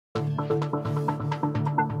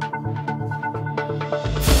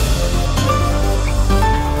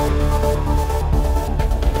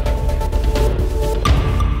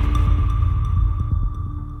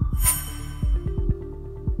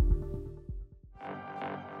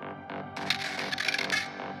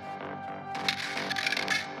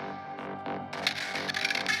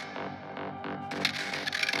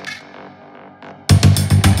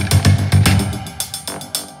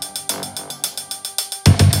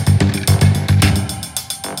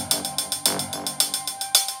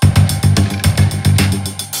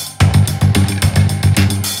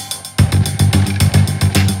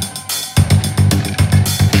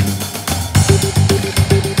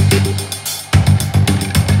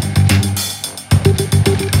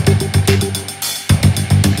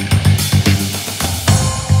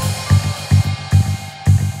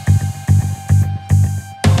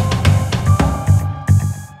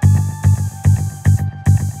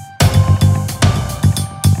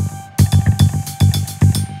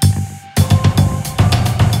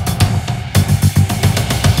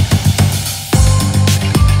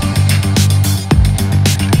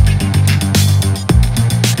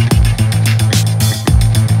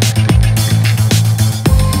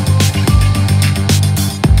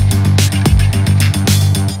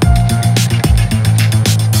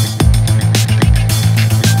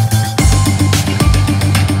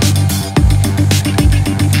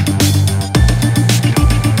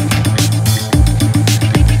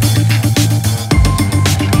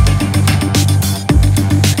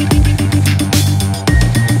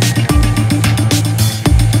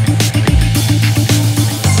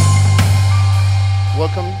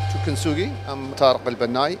Welcome to Kintsugi. I'm Tariq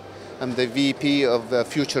Al-Bannai. I'm the VP of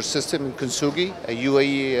Future System in Kintsugi, a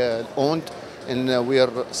UAE owned, and we are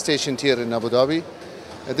stationed here in Abu Dhabi.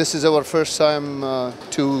 This is our first time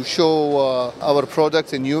to show our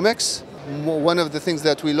product in UMEX. One of the things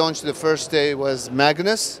that we launched the first day was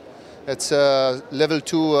Magnus. It's a level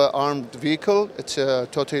 2 armed vehicle. It's a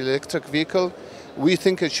totally electric vehicle. We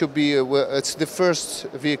think it should be, it's the first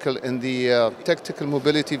vehicle in the tactical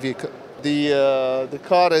mobility vehicle. The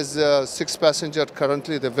car is 6-passenger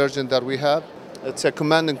currently, the version that we have. It's a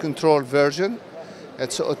command and control version.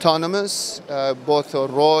 It's autonomous, both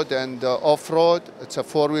on road and off-road. It's a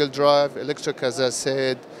 4-wheel drive, electric, as I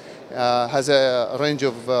said. Has a range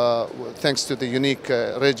of, thanks to the unique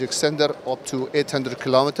range extender, up to 800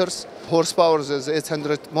 kilometers. Horsepower is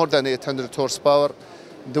 800, more than 800 horsepower.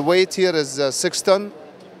 The weight here is 6 ton.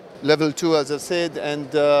 Level 2, as I said, and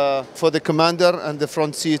for the commander and the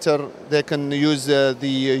front seater, they can use the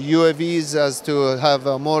UAVs as to have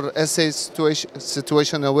more SA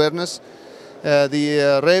situation awareness.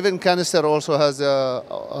 The Raven canister also has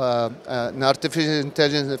an artificial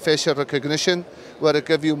intelligence facial recognition, where it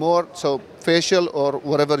gives you more, so facial or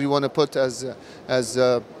whatever you want to put as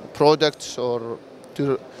products, or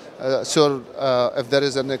to so if there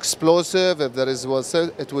is an explosive, if there is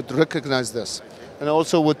it would recognize this. And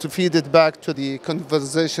also would feed it back to the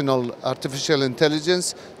conversational artificial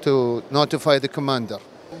intelligence to notify the commander.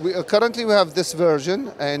 Currently we have this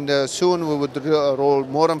version, and soon we would roll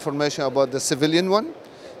more information about the civilian one.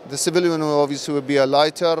 The civilian one obviously will be a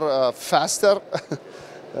lighter, faster.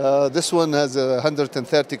 This one has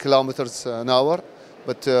 130 kilometers an hour,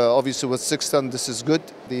 but obviously with 6 ton this is good.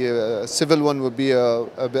 The civil one will be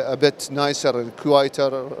a bit nicer and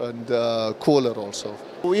quieter and cooler also.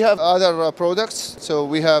 We have other products, so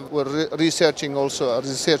we're researching also, a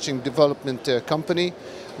researching development company.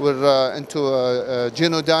 We're into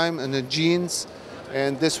genodyne and genes,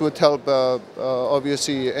 and this would help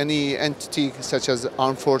obviously any entity such as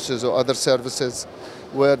armed forces or other services,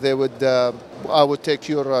 where they would, I would take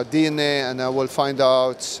your DNA and I will find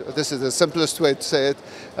out, this is the simplest way to say it,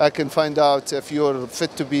 I can find out if you're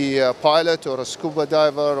fit to be a pilot or a scuba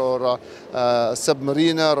diver or a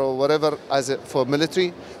submariner or whatever for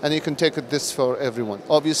military, and you can take this for everyone.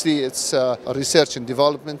 Obviously it's a research and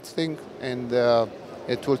development thing, and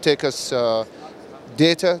it will take us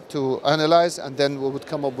data to analyze, and then we would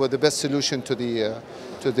come up with the best solution to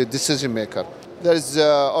the decision maker. There is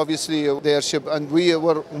obviously the airship, and we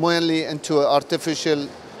were mainly into artificial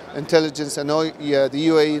intelligence, and the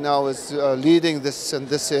UAE now is leading this in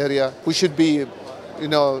this area. We should be,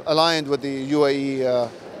 aligned with the UAE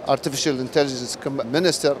artificial intelligence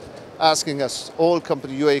minister, asking us, all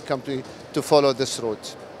UAE company, to follow this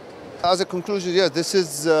route. As a conclusion, yes, this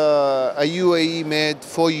is a UAE made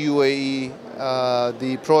for UAE.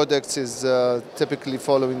 The product is typically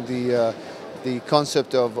following the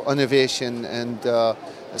concept of innovation and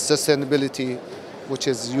sustainability, which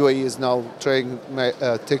is UAE is now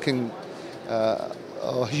taking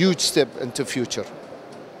a huge step into future.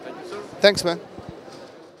 Thank you, sir. Thanks, man.